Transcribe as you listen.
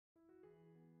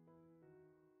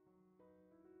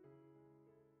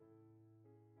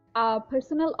A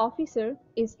personnel officer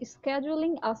is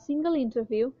scheduling a single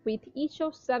interview with each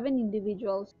of 7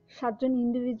 individuals. 7 John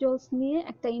individuals নিয়ে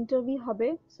একটা interview হবে।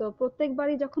 So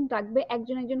প্রত্যেকবারই যখন ডাকবে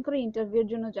একজন একজন করে ইন্টারভিউর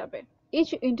জন্য যাবে।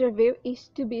 Each interview is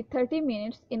to be 30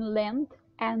 minutes in length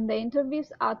and the interviews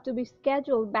are to be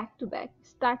scheduled back to back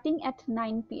starting at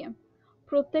 9 p.m.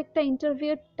 প্রত্যেকটা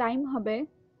ইন্টারভিউর টাইম হবে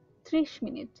 30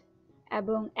 মিনিট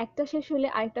এবং একটা শেষ হলে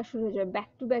আরেকটা শুরু হয়ে যাবে, ব্যাক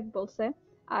টু ব্যাক বলছে।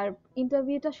 আর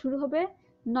ইন্টারভিউটা শুরু হবে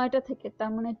 9টা থেকে,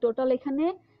 তার মানে টোটাল এখানে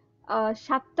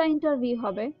 7টা ইন্টারভিউ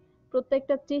হবে,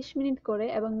 প্রত্যেকটা 30 মিনিট করে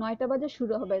এবং 9টা বাজে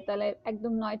শুরু হবে। তাহলে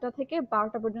একদম 9টা থেকে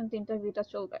 12টা পর্যন্ত ইন্টারভিউটা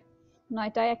চলবে।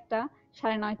 9টায় একটা,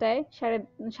 9:30টায়,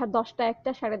 10টা একটা,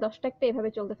 10:30টা একটা, এভাবে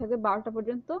চলতে থাকবে 12টা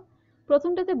পর্যন্ত।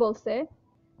 প্রথমটাতে বলছে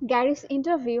Gary's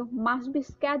interview must be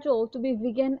scheduled to be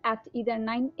begin at either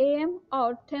 9 a.m. or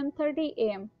 10:30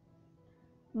 a.m.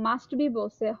 Must be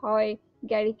বলছে হয়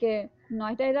গ্যারিকে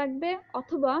 9টায় রাখবে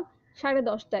অথবা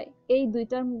 10:30টায়, এই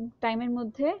দুইটার টাইমের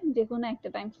মধ্যে যে কোনো একটা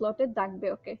টাইম স্লটে ডাকবে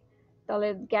ওকে। তাহলে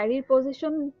গ্যারির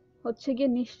পজিশন হচ্ছে গিয়ে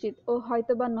নিশ্চিত, ও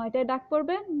হয়তো বা 9টায় ডাক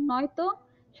পড়বে, নয়তো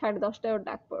 10:30টায় ওর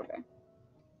ডাক পড়বে।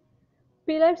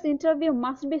 Pillar's interview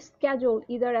must be scheduled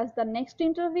either as the next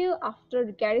interview after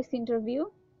Gary's interview,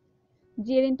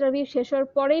 জি এর ইন্টারভিউ শেষ হওয়ার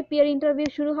পরেই পি এর ইন্টারভিউ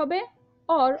শুরু হবে,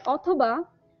 অথবা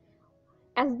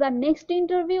as the next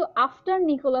interview after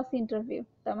Nicholas interview,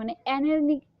 তার মানে এন এর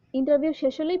ইন্টারভিউ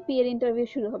শেষ হলেই পি এর ইন্টারভিউ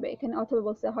শুরু হবে। এখানে অথবা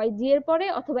বলছে হয় জি এর পরে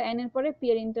অথবা এন এর পরে পি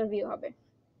এর ইন্টারভিউ হবে।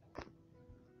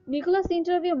 Nicholas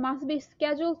interview must be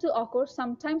scheduled to occur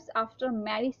sometimes after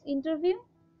Mary's interview,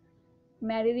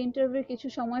 ম্যারির interview কিছু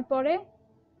সময় পরে,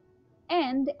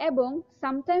 and এবং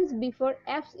sometimes before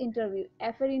F's interview,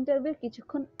 F এর ইন্টারভিউ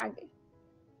কিছুক্ষণ আগে।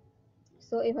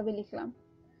 সো এভাবে লিখলাম।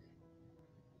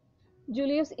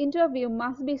 Julius' interview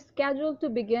must be scheduled to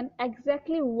begin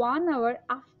exactly 1 hour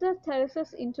after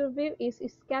Teresa's interview is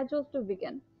scheduled to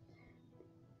begin.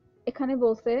 এখানে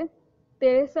বলছে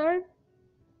তেরেসার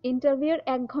ইন্টারভিউর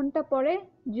 1 ঘন্টা পরে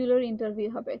জুলিয়ার ইন্টারভিউ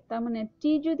হবে। তার মানে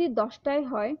টি যদি 10টায়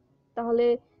হয় তাহলে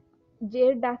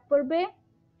জের ডাক পড়বে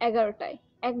 11টায়,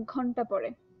 1 ঘন্টা পরে।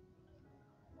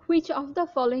 Which of the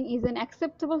following is an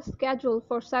acceptable schedule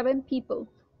for 7 people?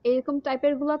 এরকম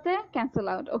টাইপের গুলাতে ক্যান্সেল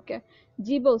আউট। ওকে,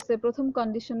 জি বলছে প্রথম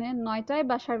কন্ডিশনে 9টায়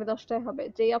বা 10:30টায় হবে,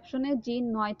 যে অপশনে জি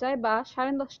 9টায় বা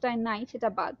 10:30টায় নাই সেটা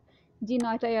বাদ। জি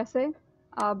 9টায় আছে,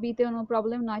 বিতে নো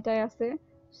প্রবলেম 9টায় আছে,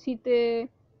 সিতে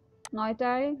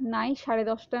 9টায় নাই,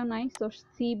 10:30টায় নাই, সো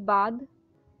সি বাদ।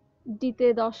 ডিতে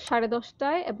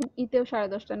 10:30টায় এবং ইতেও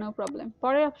 10:30টায়, নো প্রবলেম।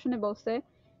 পরের অপশনে বলছে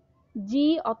জি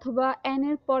অথবা এন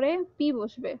এর পরে পি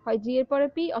বসবে, হয় জি এর পরে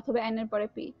পি অথবা এন এর পরে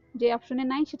পি, যে অপশনে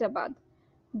নাই সেটা বাদ।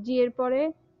 জি এর পরে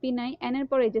পি নাই, এন এর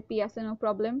পরে যে পি আছে নো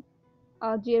প্রবলেম,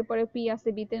 জি এর পরে পি আছে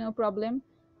বিতে নো প্রবলেম,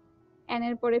 এন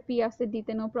এর পরে পি আছে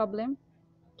ডিতে নো প্রবলেম,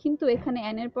 কিন্তু এখানে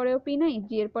এন এর পরেও পি নাই,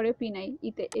 জি এর পরেও পি নাই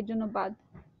ইতে, এর জন্য বাদ।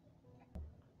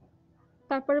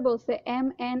 তারপরে বলছে এম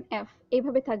এন এফ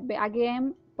এইভাবে থাকবে, আগে এম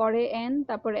পরে এন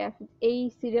তারপরে এফ, এই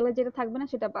সিরিয়ালে যেটা থাকবে না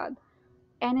সেটা বাদ।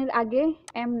 এন এর আগে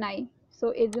এম নাই, সো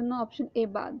এর জন্য অপশন এ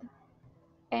বাদ।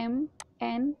 এম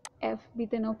এন এফ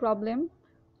বিতে নো প্রবলেম,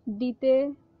 ডিতে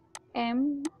M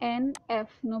N F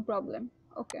no problem.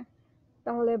 ওকে,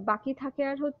 তাহলে বাকি থাকে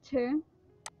আর হচ্ছে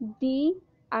ডি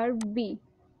আর বি।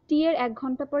 টি এর 1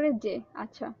 ঘন্টা পরে জে,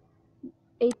 আচ্ছা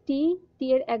এই টি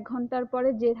এর 1 ঘন্টার পরে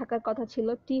জে থাকার কথা ছিল,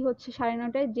 টি হচ্ছে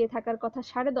 9:30টায়, জে থাকার কথা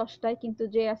 10:30টায়, কিন্তু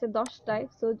জে আছে 10টায়,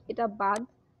 সো এটা বাদ।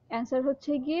 অ্যান্সার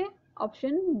হচ্ছে গিয়ে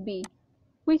option B.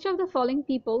 Which of the following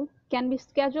people can be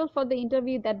scheduled for the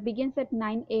interview that begins at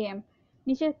 9 a.m.?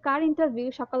 নিচের কার ইন্টারভিউ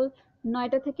সকাল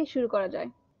 9টা থেকে শুরু করা যায়?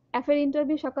 এফ এর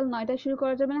ইন্টারভিউ সকাল 9টায় শুরু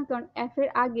করা যাবে না, কারণ এফ এর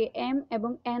আগে এম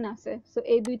এবং এন আছে, সো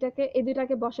এই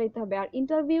দুইটাকে বসাইতে হবে, আর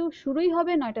ইন্টারভিউ শুরুই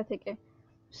হবে 9টা থেকে,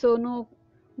 সো নো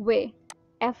ওয়ে,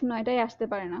 এফ 9টায় আসতে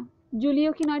পারে না।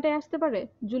 জুলিও কি 9টায় আসতে পারে?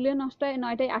 জুলিও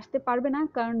 9টায় আসতে পারবে না,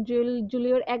 কারণ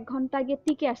জুলিওর 1 ঘন্টা আগে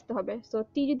টিকে আসতে হবে। সো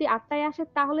টি যদি 8টায় আসে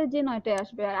তাহলে যে 9টায়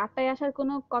আসবে, আর 8টায় আসার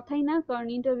কোনো কথাই না, কারণ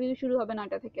ইন্টারভিউ শুরু হবে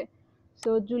 9টা থেকে। সো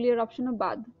জুলিওর অপশনও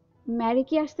বাদ। ম্যারি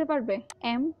কি আসতে পারবে?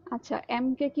 এম, আচ্ছা এম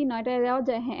কে কি 9টায় দেওয়া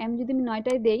যায়? হ্যাঁ, এম যদি আমি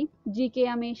 9টায় দেই, জি কে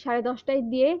আমি 10:30টায়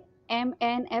দিয়ে এম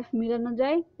এন এফ মিলানো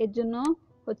যায়, এর জন্য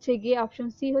হচ্ছে গিয়ে অপশন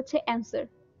সি হচ্ছে অ্যান্সার।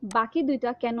 বাকি দুইটা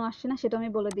কেন আসছে না সেটা আমি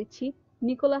বলে দিচ্ছি।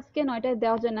 নিকোলাসকে 9টায়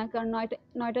দেওয়া যায় না, কারণ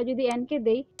 9টায় যদি এন কে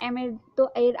দেই, এম এর তো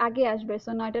এর আগে আসবে,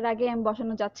 সো 9টার আগে এম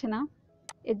বসানো যাচ্ছে না,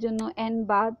 এর জন্য এন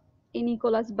বাদ,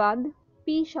 নিকোলাস বাদ।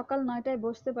 পি সকাল 9টায়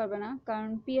বসতে পারবে না, কারণ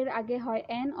পি এর আগে হয়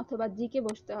এন অথবা জি কে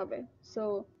বসতে হবে, সো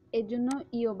এর জন্য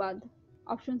ইও বাদ।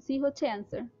 অপশন সি হচ্ছে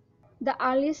answer. The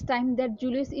earliest time that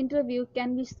Julius interview can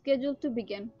be schedule to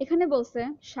begin. এখানে বলছে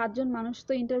 7 জন মানুষ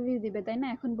তো ইন্টারভিউ দিবে, তাই না?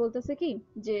 এখন বলতেছে কি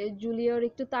যে জুলিওর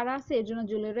একটু তাড়া আছে, এর জন্য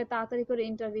জুলিওরে তাড়াতাড়ি করে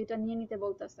ইন্টারভিউটা নিয়ে নিতে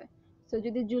বলতেছে। তো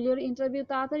যদি জুলিওর ইন্টারভিউ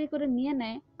তাড়াতাড়ি করে নিয়ে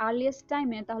নেয় আর্লিয়েস্ট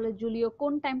টাইমে, তাহলে জুলিও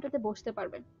কোন টাইমটাতে বসতে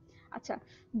পারবে? আচ্ছা,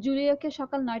 জুলিওকে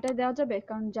সকাল 9টায় দেওয়া যাবে?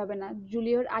 কারণ যাবে না,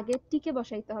 জুলিওর আগে টিকে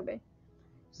বসাইতে হবে।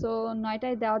 সো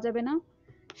 9টায় দেওয়া যাবে না।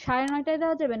 9:30টায়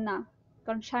দেওয়া যাবে না,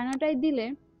 কারণ 9:30টায় দিলে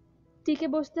টিকে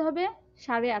বসতে হবে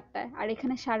 8:30টায়, আর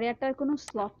এখানে 8:30টার কোনো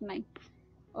স্লট নাই।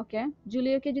 ওকে,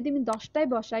 জুলিওকে যদি আমি 10টায়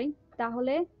বসাই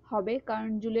তাহলে হবে, কারণ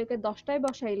জুলিওকে 10টায়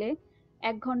বসাইলে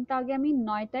 1 ঘন্টা আগে আমি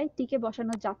 9টায় টিকে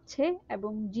বসানো যাচ্ছে,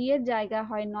 এবং জি এর জায়গা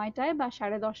হয় 9টায় বা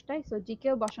 10:30টায়, সো জি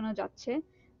কেও বসানো যাচ্ছে।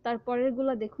 তারপরের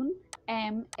গুলা দেখুন,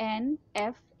 এম, এন,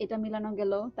 এফ, এটা মিলানো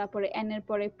গেল, তারপরে এন এর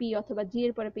পরে পি অথবা জি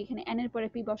এর পরে পি, এখানে এন এর পরে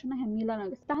পি বসানো, হ্যাঁ মিলানো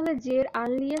গেছে। তাহলে জে এর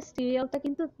আর্লিয়েস্ট সিরিয়ালটা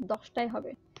কিন্তু 10টায়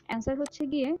হবে। অ্যান্সার হচ্ছে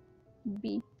গিয়ে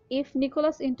B. If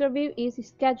Nicola's interview is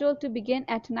scheduled to begin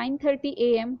at 9:30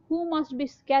 a.m., who must be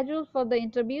scheduled for the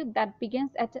interview that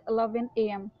begins at 11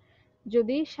 a.m.?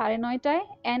 যদি 9:30টায়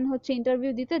এন হচ্ছে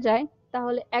ইন্টারভিউ দিতে যায়,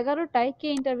 তাহলে 11টায় কে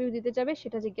ইন্টারভিউ দিতে যাবে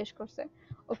সেটা জিজ্ঞেস করছে।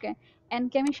 ওকে, এন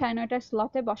কে আমি 9:30টার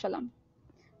স্লটে বসালাম,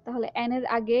 তাহলে এন এর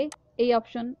আগে এই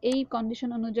অপশন, এই কন্ডিশন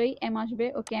অনুযায়ী এম আসবে।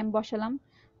 ওকে, এম বসালাম।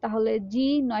 তাহলে জি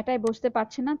 9টায় বসতে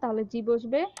পারছে না, তাহলে জি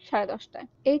বসবে 10:30টায়।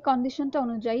 এই কন্ডিশনটা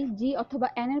অনুযায়ী জি অথবা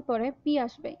এন এর পরে পি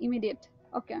আসবে ইমিডিয়েট।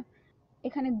 ওকে,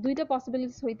 এখানে দুইটা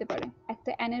পসিবিলিটিস হইতে পারে,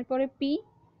 একটা এন এর পরে পি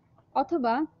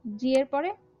অথবা জি এর পরে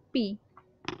পি।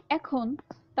 এখন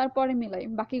তারপরে মিলাই,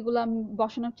 বাকিগুলো আমি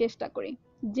বসানোর চেষ্টা করি।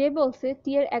 যে বলছে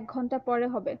টি এর 1 ঘন্টা পরে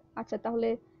হবে, আচ্ছা তাহলে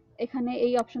এখানে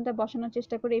এই অপশনটা বসানোর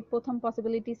চেষ্টা করি এই প্রথম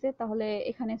পসিবিলিটিসে। তাহলে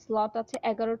এখানে স্লট আছে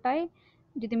 11টায়,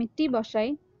 যদি আমি টি বসাই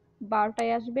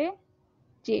 12টায় আসবে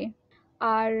জে,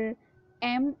 আর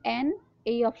এম, এন,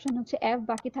 এই অপশন হচ্ছে এফ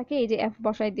বাকি থাকে, এই যে এফ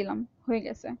বসাই দিলাম, হয়ে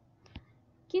গেছে।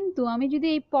 কিন্তু আমি যদি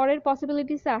এই পরের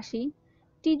পসিবিলিটিসে আসি,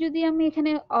 টি যদি আমি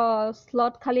এখানে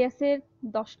স্লট খালি আছে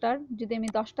 10টার, যদি আমি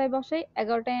 10টায় বসাই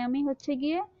 11টায় আমি হচ্ছে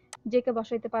গিয়ে জে কে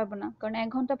বসাইতে পারবো না, কারণ 1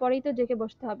 ঘন্টা পরেই তো জে কে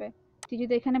বসতে হবে। টি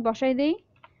যদি এখানে বসাই দেই,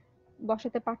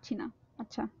 বসাতে পারছি না।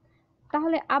 আচ্ছা,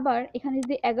 তাহলে আবার এখানে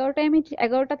যদি 11টায় আমি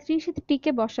 11:30 টি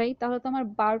কে বসাই, তাহলে তো আমার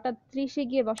 12:30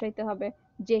 গিয়ে বসাইতে হবে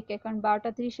জে কে, কারণ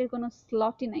 12:30 কোনো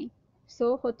স্লটই নাই। সো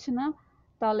হচ্ছে না।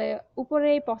 তাহলে উপরে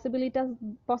এই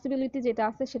পসিবিলিটি যেটা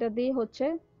আছে সেটা দিয়ে হচ্ছে,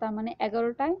 তার মানে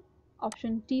 11টায়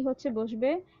অপশন টি হচ্ছে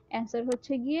বসবে। অ্যান্সার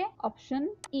হচ্ছে গিয়ে option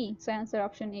E. So answer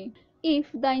option E. If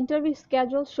the interview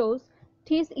schedule shows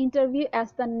টি's interview as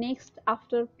the next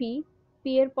after P,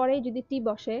 P এর পরে যদি টি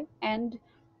বসে, and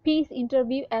P's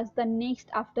interview as the next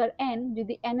after N,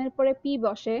 যদি N এর পরে P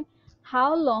বসে,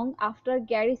 how long after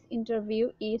Gary's interview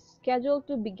is scheduled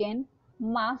to begin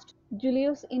must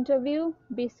Julius interview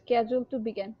be scheduled to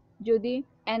begin? যদি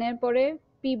N এর পরে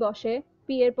P বসে, P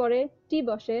এর পরে T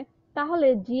বসে, তাহলে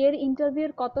G এর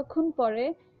ইন্টারভিউর কতক্ষণ পরে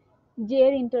J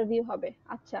এর ইন্টারভিউ হবে?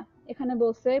 আচ্ছা, এখানে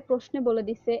বলছে, প্রশ্নে বলে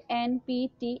দিছে এন পি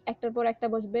টি একটার পর একটা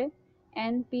বসবে,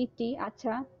 এন পি টি।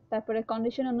 আচ্ছা, তারপরে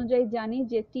কন্ডিশন অনুযায়ী জানি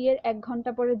যে টি এর 1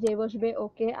 ঘন্টা পরে জে বসবে।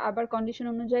 ওকে, আবার কন্ডিশন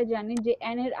অনুযায়ী জানি যে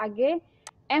এন এর আগে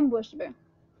এম বসবে।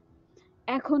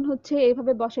 এখন হচ্ছে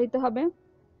এইভাবে বসাইতে হবে।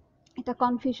 এটা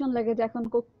কনফিউশন লাগে যে এখন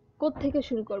কোত্থেকে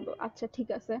শুরু করব। আচ্ছা ঠিক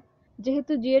আছে,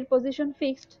 যেহেতু জি এর পজিশন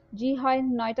ফিক্সড, জি হয়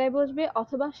 9টায় বসবে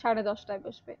অথবা 10:30টায়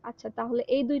বসবে। আচ্ছা, তাহলে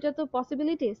এই দুইটা তো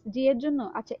পসিবিলিটিস জি এর জন্য।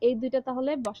 আচ্ছা, এই দুইটা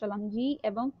তাহলে বসালাম, জি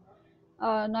এবং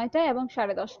 9টায় এবং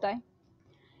 10:30টায়।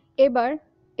 এবার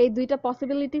এই দুইটা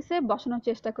পসিবিলিটিসে বসানোর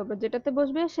চেষ্টা করব, যেটাতে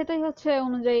বসবে সেটাই হচ্ছে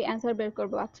অনুযায়ী অ্যান্সার বের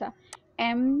করব। আচ্ছা,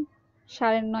 এম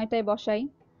 9:30টায় বসাই,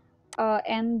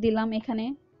 এন দিলাম এখানে,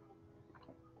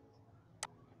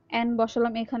 এন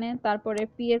বসালাম এখানে, তারপরে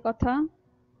পি এর কথা,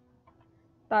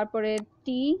 তারপরে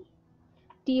টি,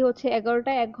 টি হচ্ছে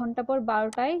 11টায়, 1 ঘন্টা পর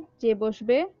 12টায় যে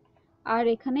বসবে, আর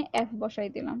এখানে এফ বসাই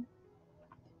দিলাম।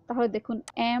 তাহলে দেখুন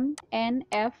এম, এন,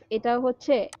 এফ, এটা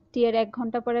হচ্ছে টি এর 1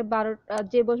 ঘন্টা পরে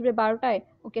যে বসবে 12টায়।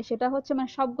 ওকে, সেটা হচ্ছে মানে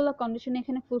সবগুলো কন্ডিশন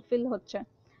এখানে ফুলফিল হচ্ছে।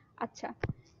 আচ্ছা,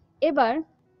 এবার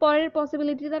পরের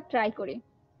পসিবিলিটিটা ট্রাই করি।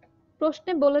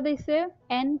 প্রশ্নে বলে দিয়েছে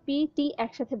এন পি টি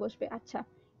একসাথে বসবে। আচ্ছা,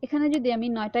 এখানে যদি আমি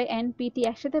 9টায় এন পি টি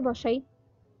একসাথে বসাই,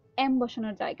 এম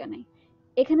বসানোর জায়গা নেই।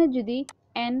 এখানে যদি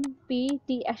এন পি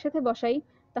টি একসাথে বসাই,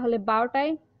 তাহলে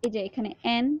 12টায় এই যে এখানে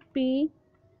এন পি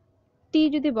টি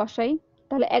যদি বসাই,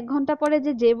 তাহলে 1 ঘন্টা পরে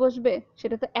যে জে বসবে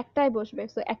সেটা তো একটাই বসবে,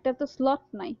 সো একটার তো স্লট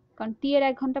নাই, কারণ টি এর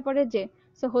 1 ঘন্টা পরে জে,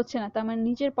 সো হচ্ছে না। তার মানে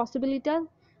নিচের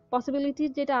পসিবিলিটি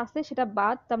যেটা আছে সেটা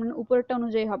বাদ, তার মানে উপরেরটা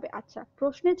অনুযায়ী হবে। আচ্ছা,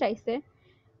 প্রশ্নে চাইছে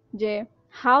যে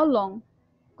হাউ লং,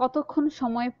 কতক্ষণ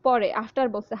সময় পরে, আফটার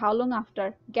বলছে, how long after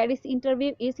গ্যারিস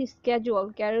interview is schedule,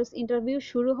 গ্যারিস interview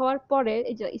শুরু হওয়ার পরে,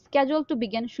 এই যে স্কেজুয়াল টু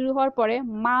বিগিন শুরু হওয়ার পরে,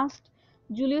 must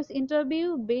Julius interview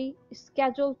B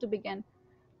schedule to begin.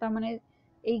 তার মানে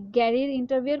এই গ্যারির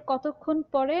ইন্টারভিউর কতক্ষণ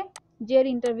পরে জের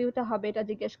ইন্টারভিউটা হবে এটা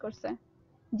জিজ্ঞেস করছে।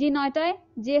 জি 9টায়,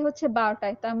 যে হচ্ছে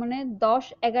 12টায়, তার মানে 10,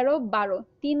 11, 12,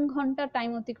 3 ঘন্টা টাইম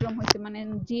অতিক্রম হয়েছে, মানে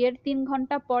জি এর 3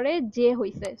 ঘন্টা পরে যে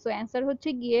হয়েছে। সো অ্যান্সার হচ্ছে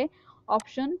গিয়ে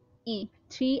option E,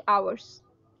 3 hours.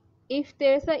 If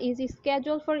Teresa is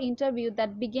scheduled for interview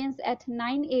that begins at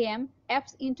 9 a.m.,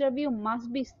 F's interview must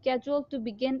be scheduled to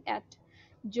begin at,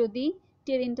 যদি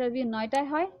টির ইন্টারভিউ 9টায়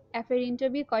হয়, এফ এর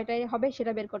ইন্টারভিউ কয়টায় হবে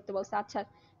সেটা বের করতে বলছে। আচ্ছা,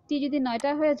 টি যদি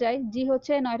 9টায় হয়ে যায়, জি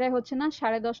হচ্ছে 9টায় হচ্ছে না,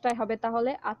 10:30টায় হবে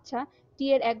তাহলে। আচ্ছা, টি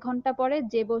এর 1 ঘন্টা পরে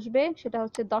যে বসবে সেটা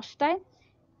হচ্ছে 10টায়।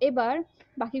 এবার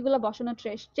বাকিগুলো বসানোর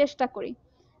চেষ্টা করি।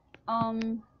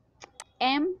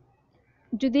 এম,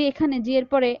 যদি এখানে জি এর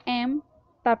পরে এম,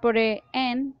 তারপরে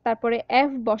এন, তারপরে এফ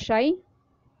বসাই,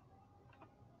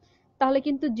 তাহলে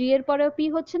কিন্তু জি এর পরেও পি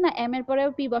হচ্ছে না, এম এর পরেও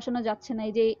পি বসানো যাচ্ছে না,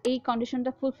 এই যে এই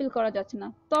কন্ডিশনটা ফুলফিল করা যাচ্ছে না।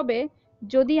 তবে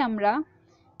যদি আমরা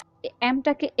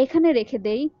এমটাকে এখানে রেখে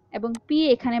দেই এবং পি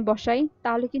এখানে বসাই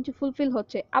তাহলে কিন্তু ফুলফিল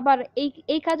হচ্ছে। আবার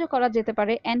এই কাজও করা যেতে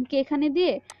পারে, এন কে এখানে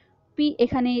দিয়ে পি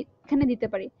এখানে এখানে দিতে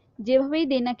পারি। যেভাবেই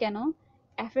দেই না কেন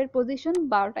এফ এর পজিশন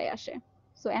 12টায় আসে।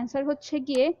 সো অ্যান্সার হচ্ছে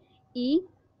গিয়ে ই,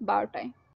 12টায়।